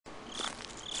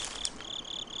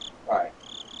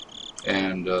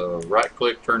And right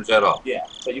click turns that off. Yeah,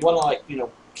 but you want to, like, you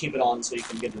know, keep it on so you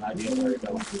can get an idea of where you're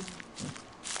going.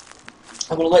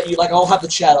 I'm going to let you, like, I'll have the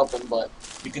chat open, but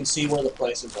you can see where the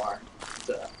places are.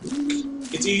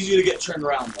 It's easy to get turned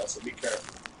around, though, so be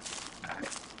careful. Alright.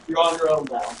 You're on your own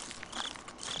now.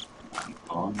 I'm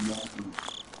on my own.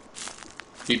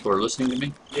 People are listening to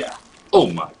me? Yeah. Oh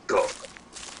my god.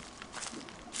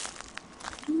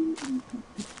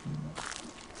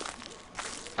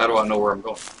 How do I know where I'm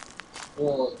going?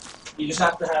 Well, you just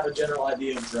have to have a general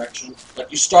idea of direction.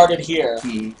 Like, you started here.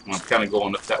 I'm kind of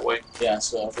going up that way. Yeah,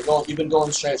 so if you've been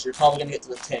going straight, so you're probably going to get to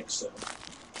the tank soon.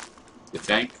 The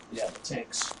tank? Yeah, the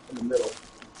tank's in the middle.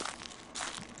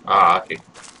 Ah, okay.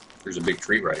 There's a big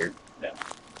tree right here. Yeah.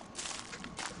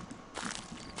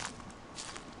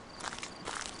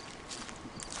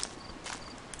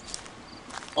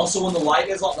 Also, when the light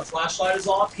is on, the flashlight is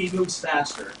off, he moves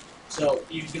faster. So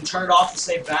you can turn it off to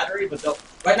save battery, but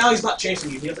right now he's not chasing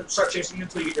you. He doesn't start chasing you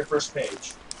until you get your first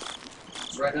page.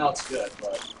 So right now it's good,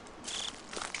 but...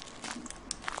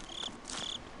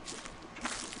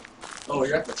 Oh,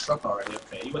 you're at the truck already.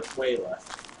 Okay, you went way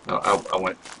left. No, I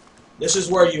went. This is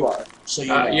where you are, so you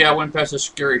know. Yeah, I went past a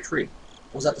scary tree.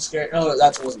 Was that the scary... No,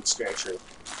 that wasn't the scary tree.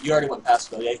 You already went past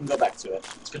it, though. Yeah, you can go back to it.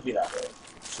 It's going to be that way.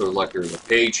 So like there's a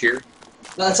page here.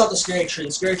 No, that's not the scary tree.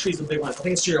 The scary tree is the big one. I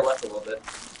think it's to your left a little bit.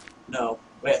 No.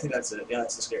 Wait, I think that's it. Yeah,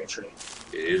 that's the scary tree.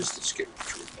 It is the scary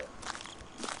tree.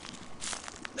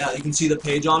 Now, you can see the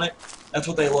page on it. That's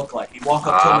what they look like. You walk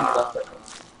up to them and left it.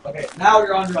 Okay, now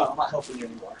you're on your own. I'm not helping you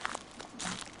anymore.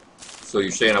 So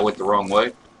you're saying I went the wrong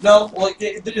way? No, well,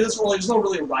 there's no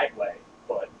really right way,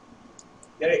 but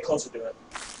you gotta get closer to it.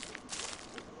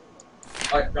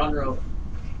 Alright, you're on your own.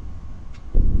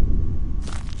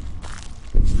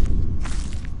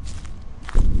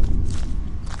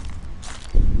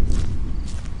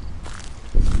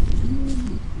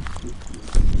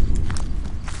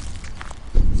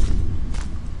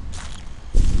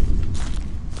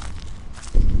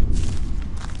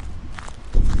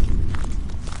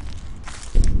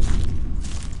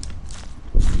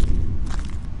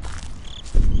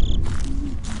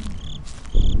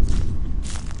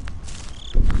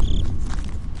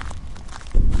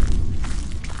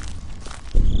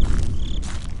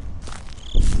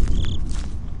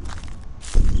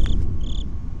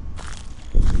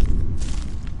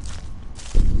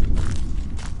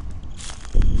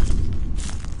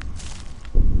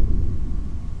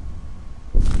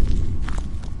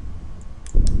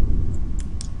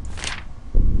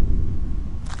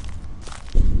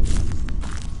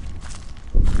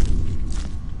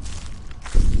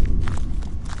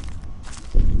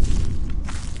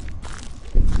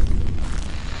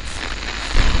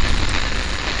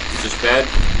 Bad?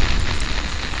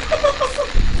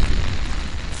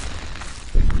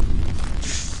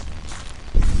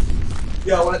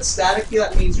 Yeah, when it's staticky,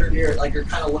 that means you're near, like you're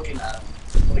kind of looking at him.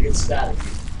 When it gets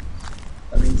staticky,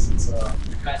 that means it's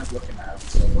you're kind of looking at him.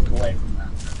 So look away from that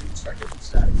whenever you start getting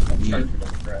staticky. Don't start to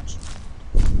get direction.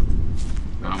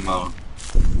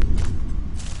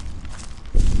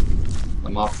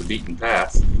 I'm off the beaten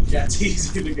path. Yeah, it's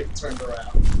easy to get turned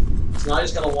around. So now you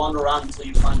just gotta wander around until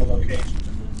you find a location and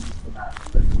then use the map.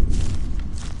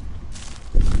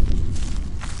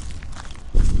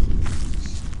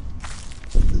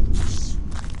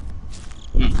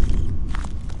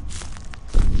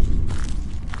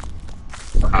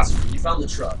 Okay, so you found the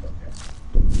truck, okay.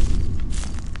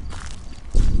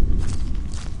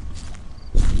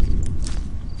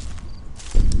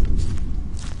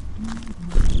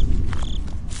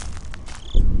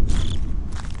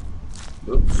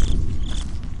 Oops.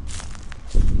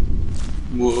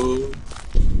 Whoa.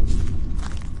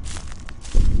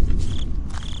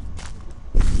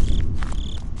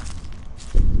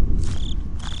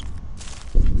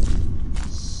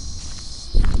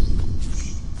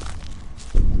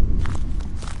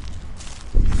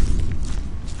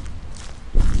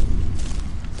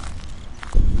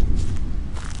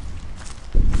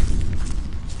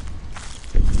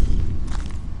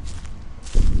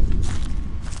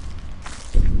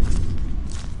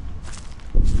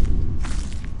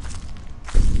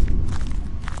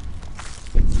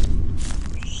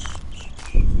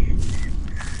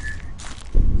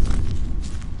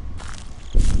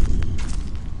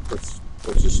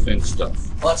 What's this fence stuff?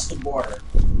 Well, that's the border.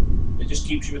 It just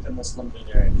keeps you within this limited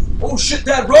area. Oh shit,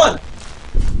 Dad, run!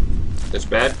 That's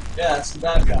bad? Yeah, that's the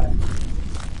bad guy.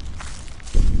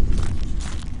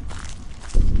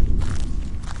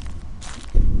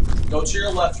 Go to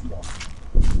your left more.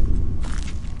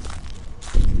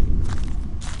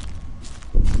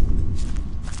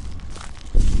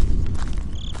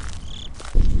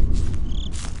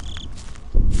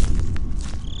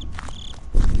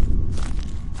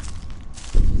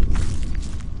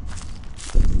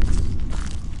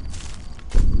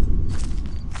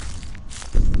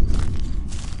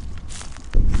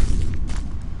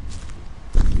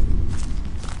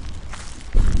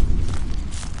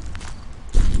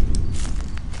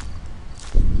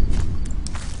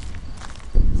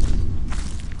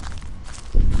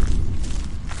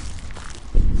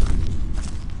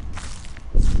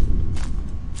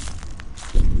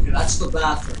 Okay, that's the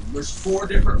bathroom. There's 4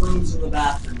 different rooms in the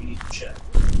bathroom you need to check.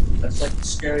 That's like the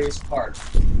scariest part.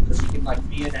 Because you can like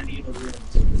be in any of the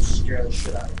rooms and just scare the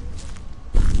shit out of you.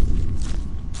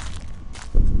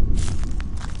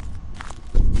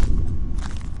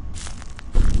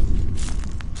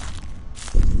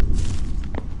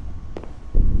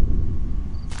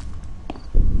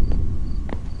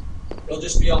 It'll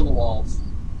just be on the walls.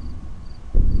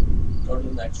 Go to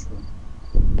the next room.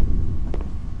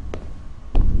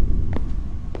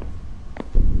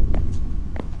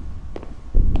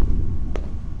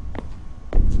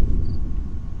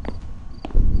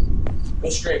 Go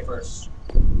straight first,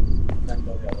 then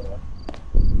go the other way.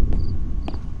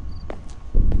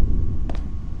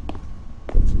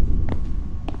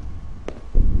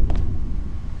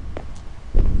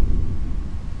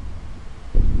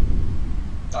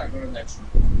 Alright, go to the next room.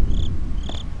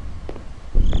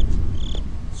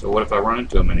 So what if I run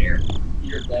into him in here?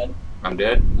 You're dead. I'm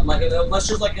dead? And like, unless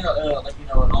there's like, an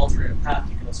alternate path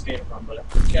you can escape from, but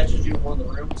if it catches you in one of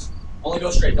the rooms, only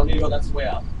go straight. Don't need to go. That's the way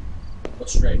out. Go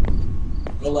straight.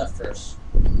 Go left first.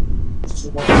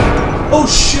 Oh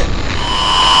shit!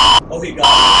 Oh, he got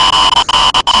me.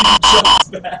 He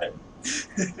jumped bad.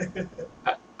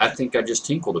 I think I just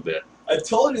tinkled a bit. I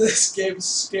told you this game is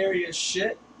scary as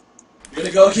shit. You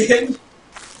gonna go again? Did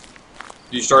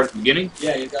you start at the beginning?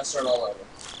 Yeah, you gotta start all over.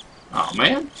 Oh,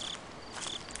 man.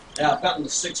 Yeah, I've gotten to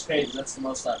 6 pages. That's the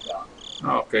most I've gotten.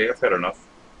 Oh, okay, I've had enough.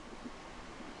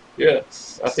 Yeah,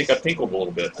 I think I tinkled a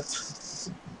little bit.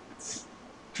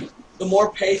 The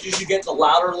more pages you get, the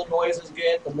louder the noises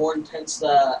get, the more intense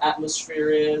the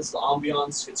atmosphere is, the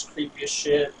ambiance gets creepy as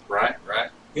shit. Right, right.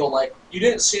 He'll like, you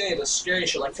didn't see any of the scary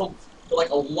shit, like he'll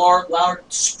like a loud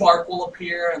spark will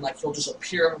appear, and like he'll just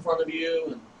appear in front of you,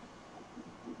 and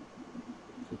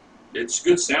It's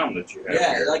good sound that you have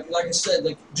yeah, here. like I said,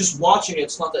 like just watching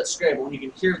it's not that scary, but when you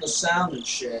can hear the sound and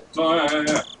shit, Oh,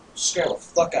 yeah. scare the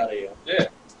fuck out of you. Yeah.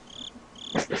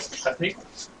 I think...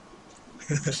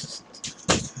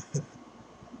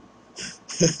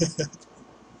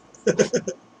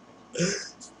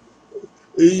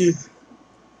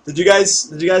 Did you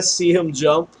guys see him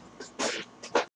jump?